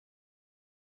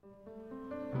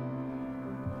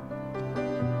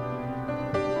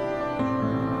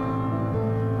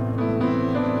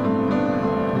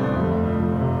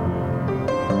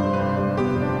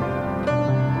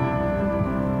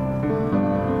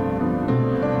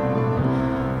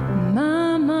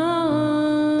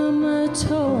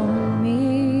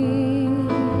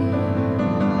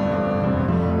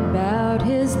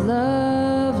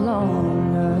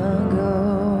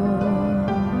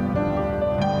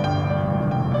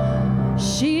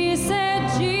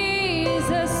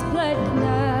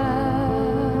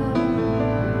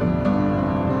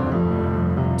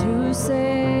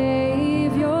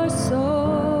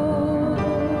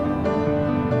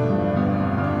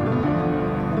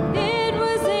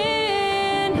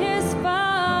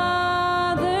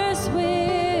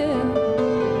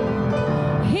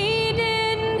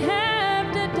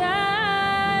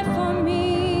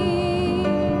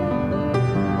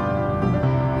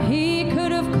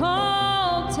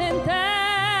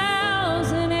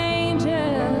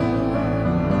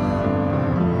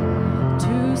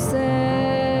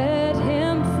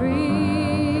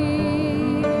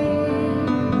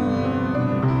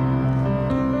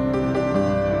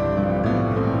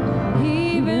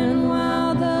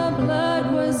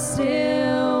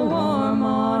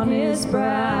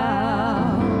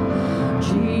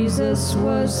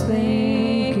was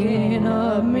thinking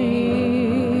of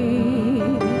me.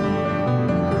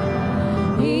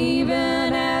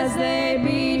 Even as they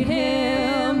beat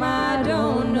him, I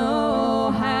don't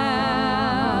know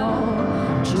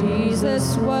how,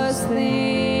 Jesus was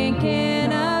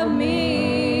thinking of me.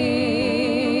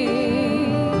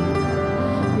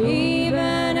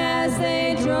 Even as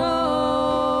they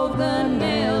drove the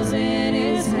nails in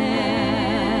his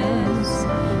hands,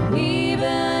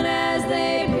 even as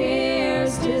they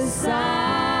pierced his side,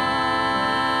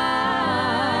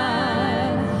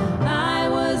 I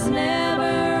was never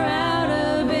out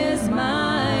of his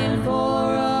mind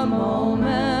for a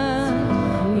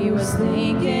moment. He was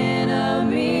thinking of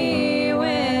me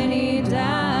when he died.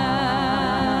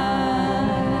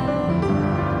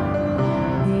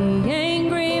 The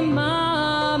angry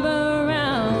mob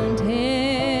around him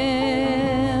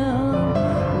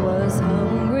was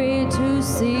hungry to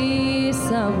see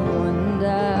someone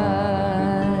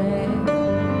die.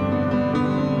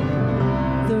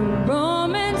 The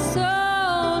Roman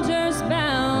soldiers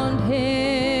bound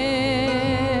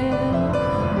him,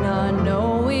 not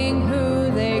knowing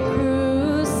who they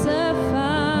crucified.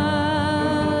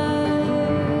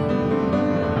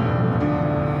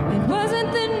 It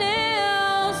wasn't the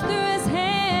nails through his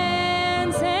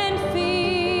hands and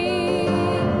feet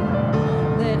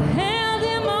that held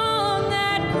him on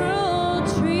that cruel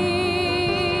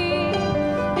tree.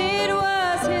 It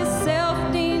was his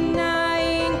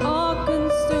self-denying,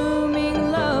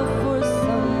 all-consuming love for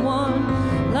someone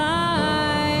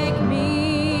like me.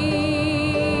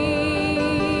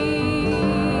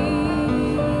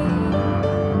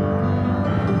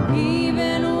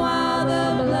 Even while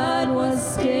the blood was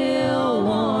still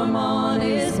warm on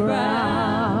his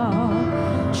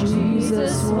brow,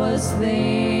 Jesus was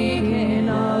thinking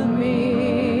of me.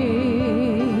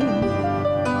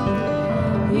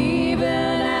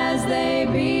 Even as they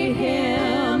beat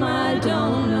him, I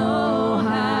don't know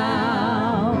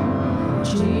how,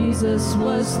 Jesus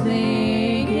was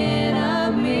thinking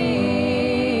of me.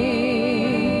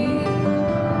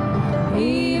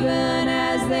 Even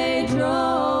as they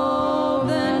drove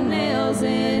the nails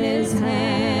in his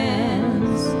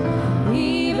hands,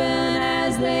 even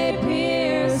as they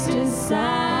pierced his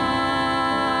side,